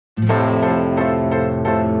Hello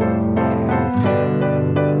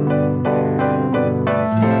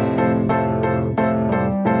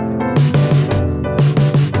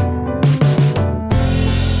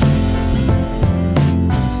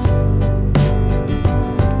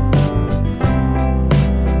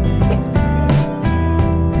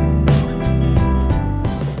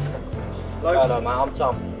mate, I'm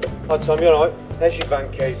Tom. Hi Tom, you alright? There's your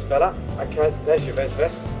van keys fella. Okay, there's your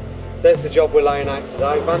vest. There's the job we're laying out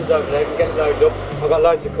today. Van's over there, we can get it loaded up. I've got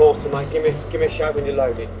loads of calls to make. Give me a shout when you're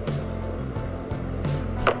loaded.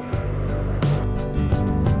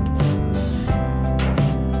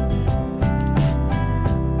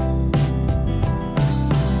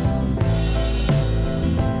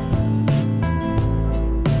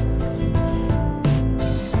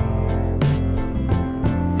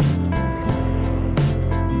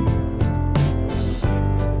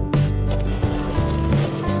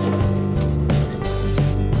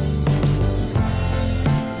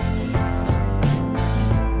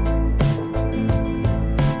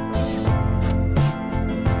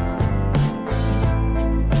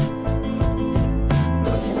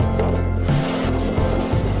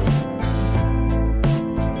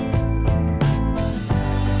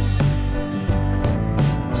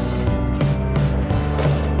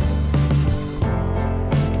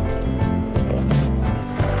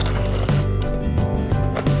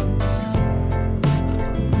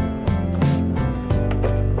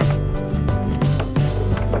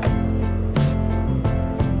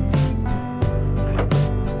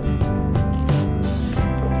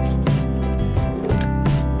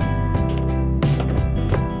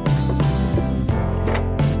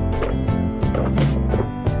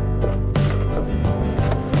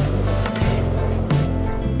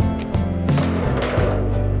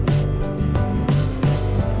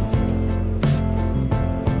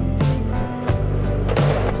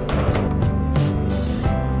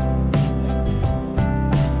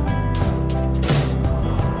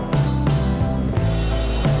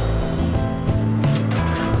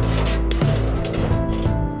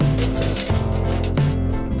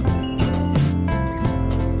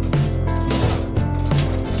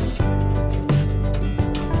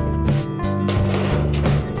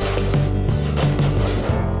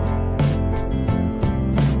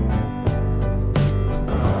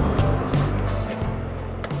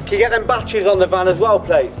 Can you get them batteries on the van as well,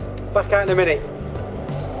 please? Back out in a minute.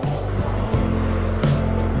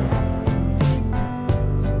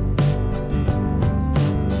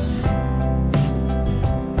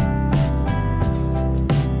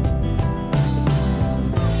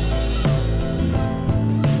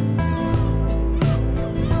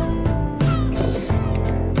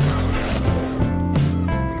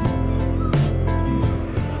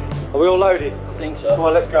 Are we all loaded? I think so. Come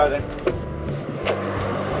on, let's go then.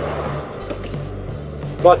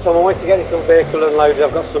 Right Tom, I want to get this on vehicle unloaded.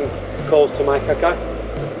 I've got some calls to make, okay?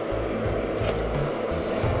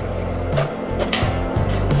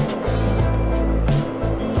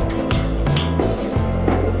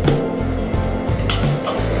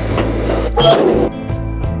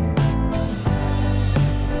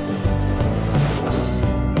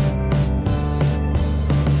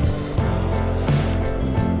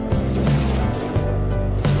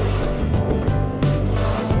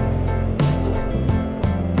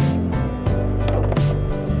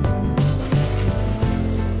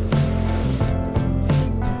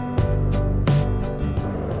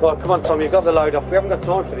 Right, come on Tom, you've got the load off. We haven't got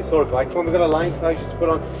time for this, all right? Come on, we've got a lane closure to put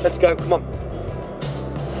on. Let's go, come on.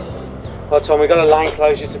 Right Tom, we've got a lane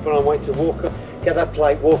closure to put on. Wait to walk, get that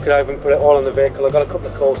plate, walk it over and put it all on the vehicle. I've got a couple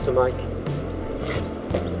of calls to make.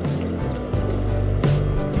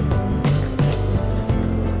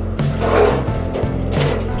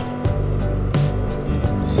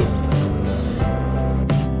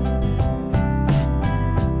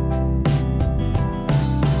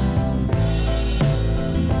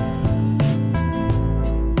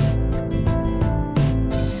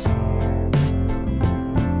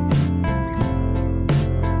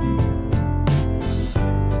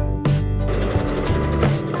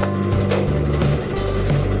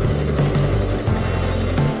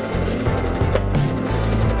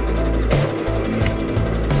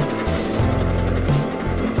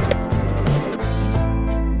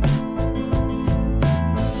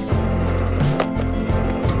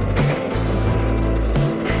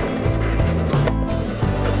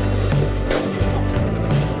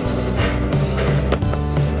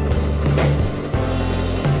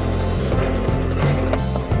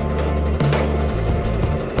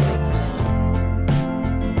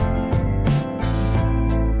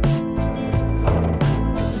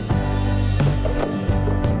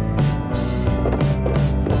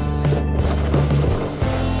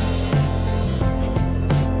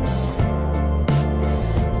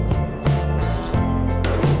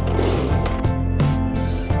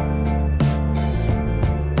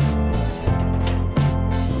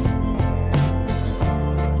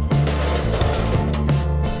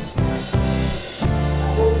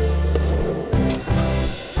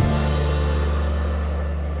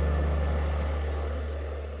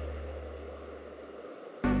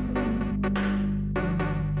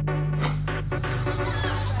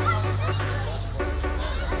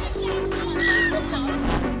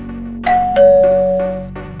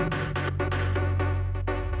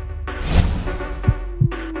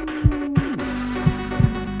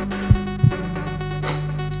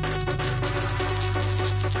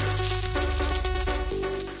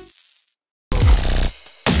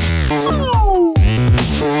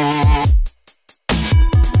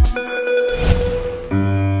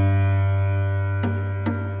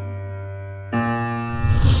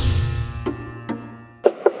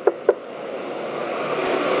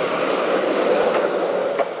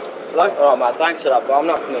 bloke. Alright mate, thanks for that, but I'm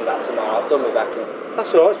not coming back tomorrow. I've done my backing.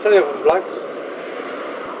 That's alright, there's plenty of other blokes.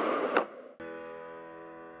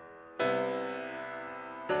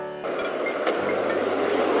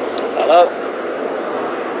 Hello?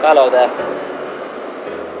 Hello there.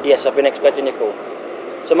 Yes, I've been expecting your call.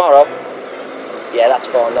 Tomorrow? Yeah, that's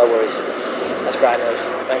fine, no worries. That's great news.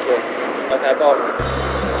 Thank you. Okay, bye.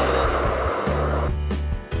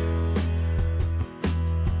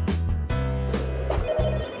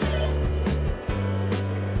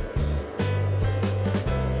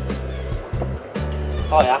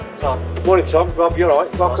 Hiya, Tom. Morning Tom, Rob, you're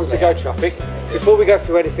right. Welcome to Go Traffic. Before we go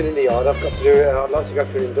through anything in the yard, I'd like to go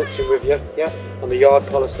through an induction with you, yeah, on the yard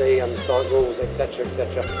policy and the site rules, etc,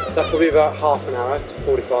 etc. So that'll be about half an hour to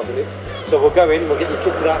 45 minutes. So we'll go in, we'll get you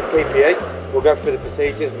kitted out in PPE, we'll go through the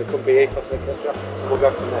procedures and the company ethos, etc, and we'll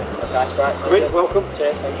go from there. Okay, that's great. Come in, welcome.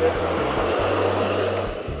 Cheers, thank you.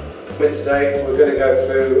 Today we're going to go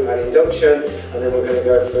through an induction and then we're going to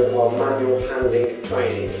go through our manual handling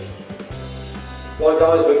training. Right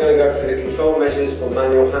guys, we're going to go through the control measures for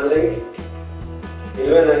manual handling.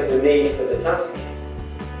 Eliminate the need for the task,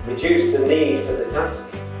 reduce the need for the task,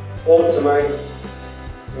 automate,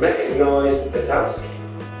 mechanise the task,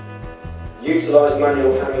 utilise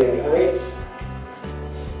manual handling aids,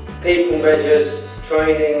 people measures,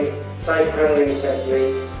 training, safe handling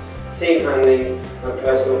techniques, team handling and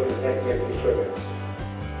personal protective equipment.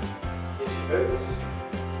 Here's your boots.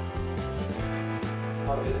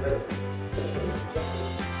 High visibility.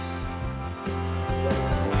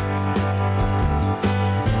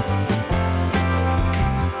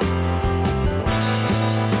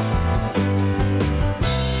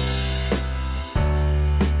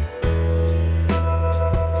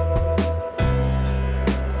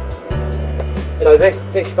 So this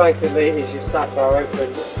basically is your sat barrow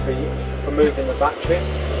for moving the batteries.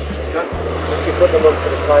 Okay. Once you put them onto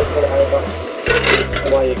the plate, pull it over,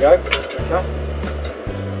 away you go. Okay.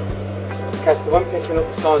 Okay, so when picking up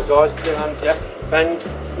the signs, guys, 2 hands, yeah, bend,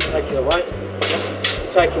 take it away.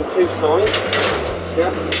 Taking 2 signs,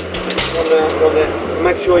 yeah, one there.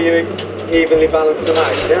 Make sure you evenly balance them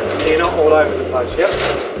out, yeah, so you're not all over the place, yeah.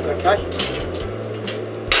 Okay.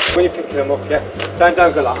 When you're picking them up, yeah, don't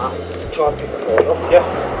go like that. Try and pick them all up,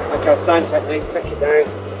 yeah. Okay, same technique, take it down,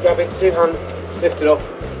 grab it, 2 hands, lift it up,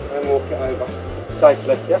 and walk it over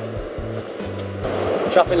safely, yeah.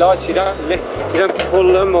 Traffic lights, you don't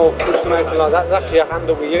pull them or push them, anything like that. There's actually a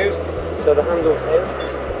handle we use, so the handle's here.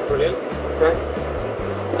 Brilliant. Okay.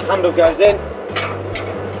 Handle goes in,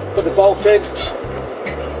 put the bolt in.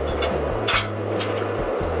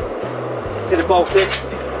 See the bolt in,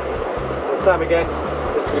 and same again,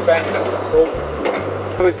 literally bend, pull.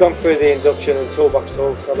 We've gone through the induction and toolbox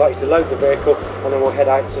talks. I'd like you to load the vehicle and then we'll head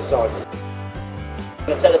out to site. I'm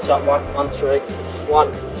going to take the top one, 1, 3,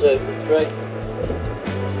 1, 2, 3.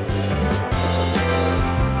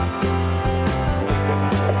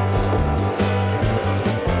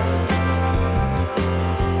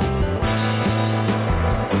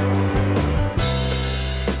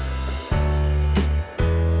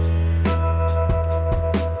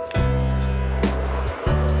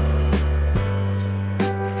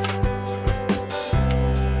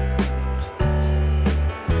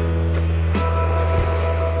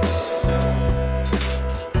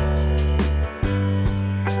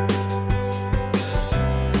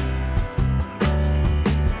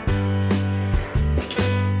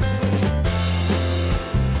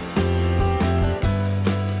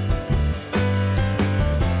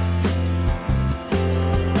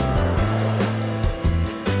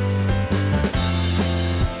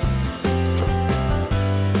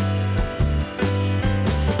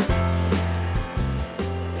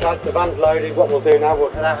 The van's loaded. What we'll do now,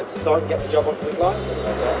 we'll head out to site and get the job on for the client.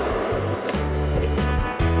 Okay.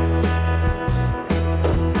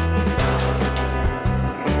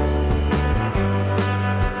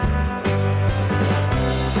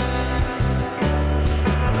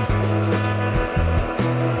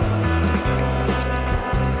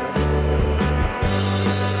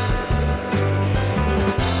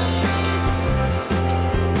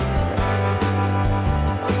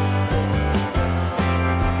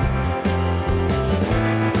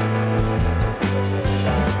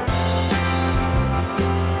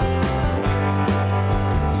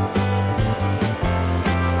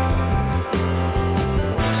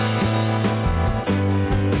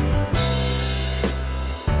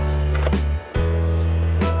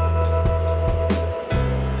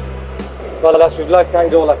 Well lads, we've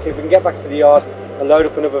located all that. If we can get back to the yard and load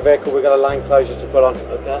up another vehicle, we've got a lane closure to put on.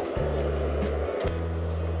 Okay.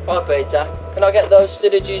 Hi Peter, can I get those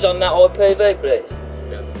strategies on that IPV please?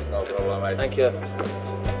 Yes, no problem mate. Thank you.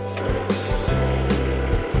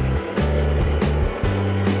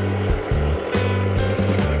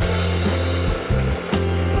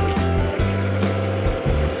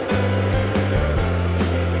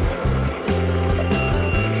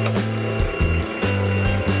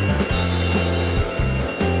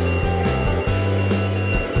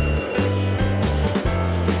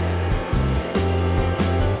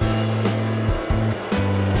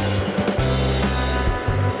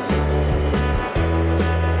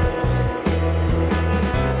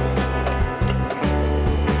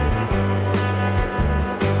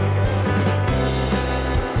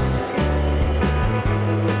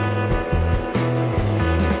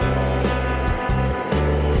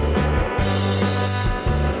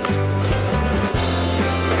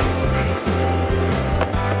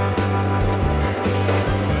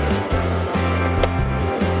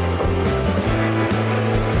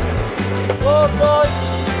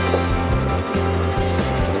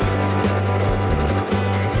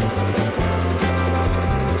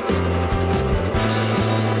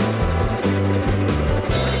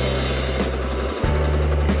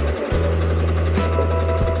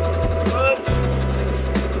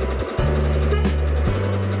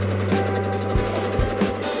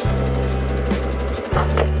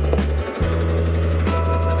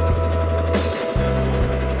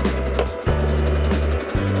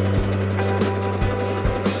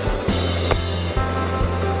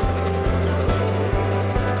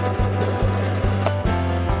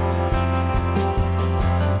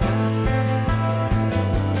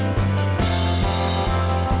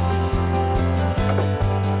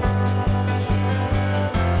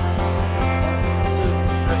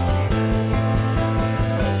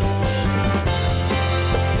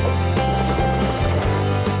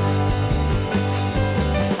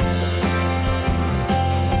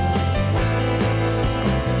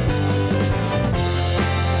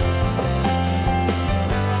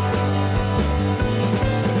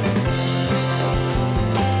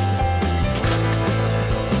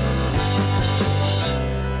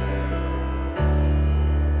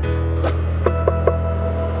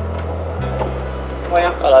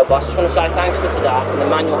 Hello boss, just want to say thanks for today, and the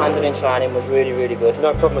manual handling training was really, really good.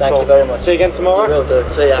 No problem at Thank all. you very much. See you again tomorrow. You will do.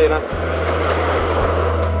 See ya. See you now.